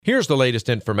Here's the latest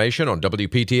information on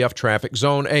WPTF Traffic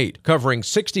Zone 8, covering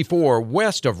 64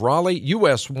 west of Raleigh,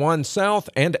 US 1 south,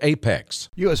 and Apex.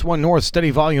 US 1 north,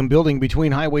 steady volume building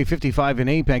between Highway 55 and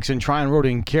Apex and Tryon Road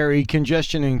in Cary.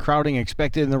 Congestion and crowding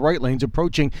expected in the right lanes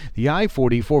approaching the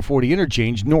I-40-440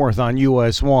 interchange north on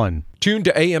US 1. Tune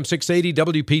to AM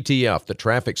 680 WPTF, the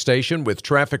traffic station with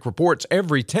traffic reports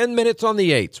every 10 minutes on the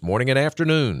 8s, morning and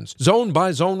afternoons.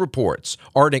 Zone-by-zone reports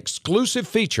are an exclusive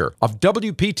feature of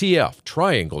WPTF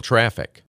Triangle Traffic.